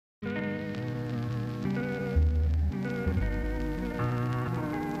Hello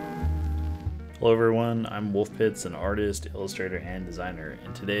everyone, I'm Wolf Pitts, an artist, illustrator, and designer,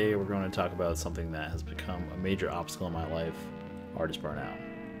 and today we're going to talk about something that has become a major obstacle in my life: artist burnout.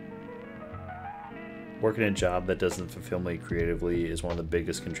 Working a job that doesn't fulfill me creatively is one of the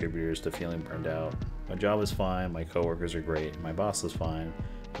biggest contributors to feeling burned out. My job is fine, my coworkers are great, my boss is fine,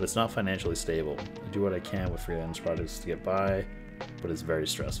 but it's not financially stable. I do what I can with freelance projects to get by, but it's very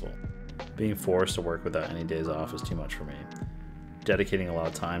stressful. Being forced to work without any days off is too much for me. Dedicating a lot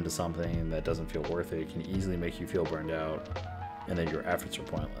of time to something that doesn't feel worth it can easily make you feel burned out and that your efforts are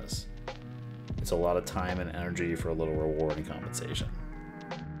pointless. It's a lot of time and energy for a little reward and compensation.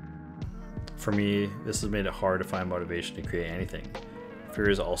 For me, this has made it hard to find motivation to create anything.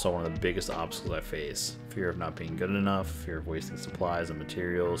 Fear is also one of the biggest obstacles I face. Fear of not being good enough, fear of wasting supplies and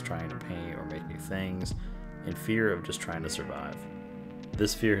materials, trying to paint or make new things, and fear of just trying to survive.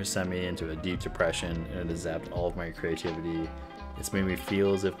 This fear has sent me into a deep depression, and it has zapped all of my creativity. It's made me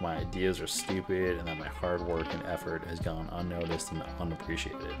feel as if my ideas are stupid and that my hard work and effort has gone unnoticed and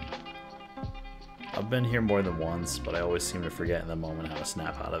unappreciated. I've been here more than once, but I always seem to forget in the moment how to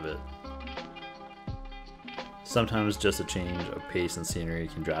snap out of it. Sometimes just a change of pace and scenery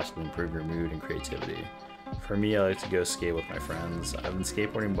can drastically improve your mood and creativity. For me, I like to go skate with my friends. I've been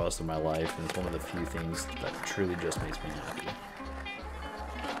skateboarding most of my life, and it's one of the few things that truly just makes me happy.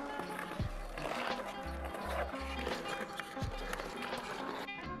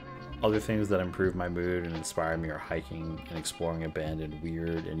 Other things that improve my mood and inspire me are hiking and exploring abandoned,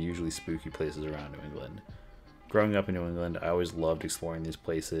 weird, and usually spooky places around New England. Growing up in New England, I always loved exploring these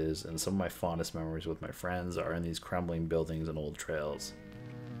places, and some of my fondest memories with my friends are in these crumbling buildings and old trails.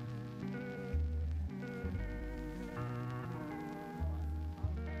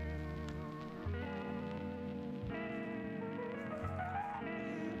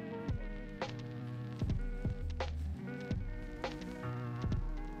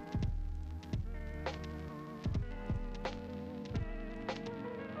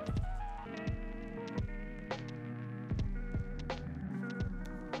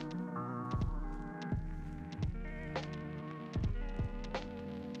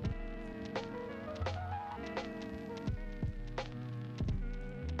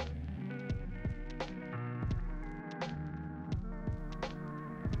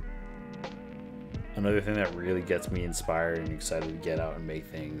 Another thing that really gets me inspired and excited to get out and make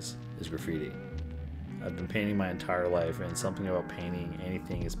things is graffiti. I've been painting my entire life, and something about painting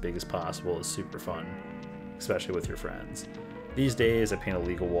anything as big as possible is super fun, especially with your friends. These days, I paint a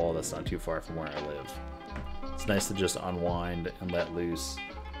legal wall that's not too far from where I live. It's nice to just unwind and let loose.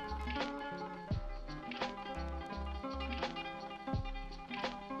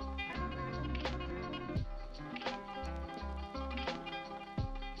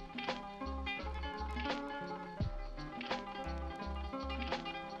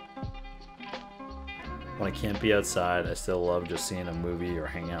 When I can't be outside, I still love just seeing a movie or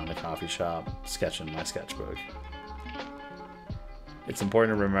hanging out in a coffee shop, sketching my sketchbook. It's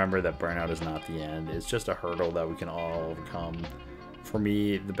important to remember that burnout is not the end. It's just a hurdle that we can all overcome. For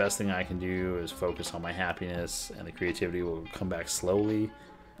me, the best thing I can do is focus on my happiness, and the creativity will come back slowly.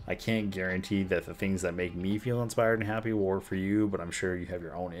 I can't guarantee that the things that make me feel inspired and happy will work for you, but I'm sure you have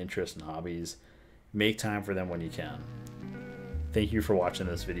your own interests and hobbies. Make time for them when you can. Thank you for watching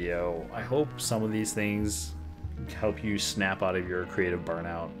this video. I hope some of these things help you snap out of your creative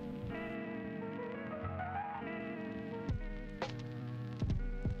burnout.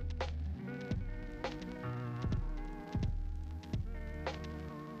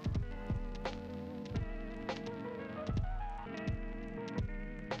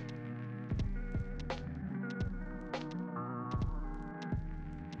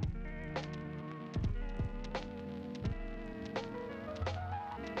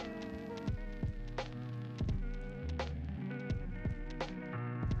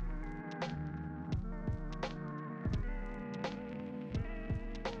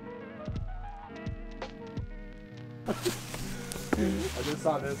 I just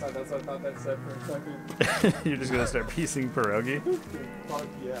saw this, that's what I thought that said for a second. You're just gonna start piecing pierogi? Fuck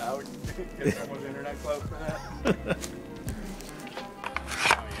yeah, I would get someone's internet clout for that.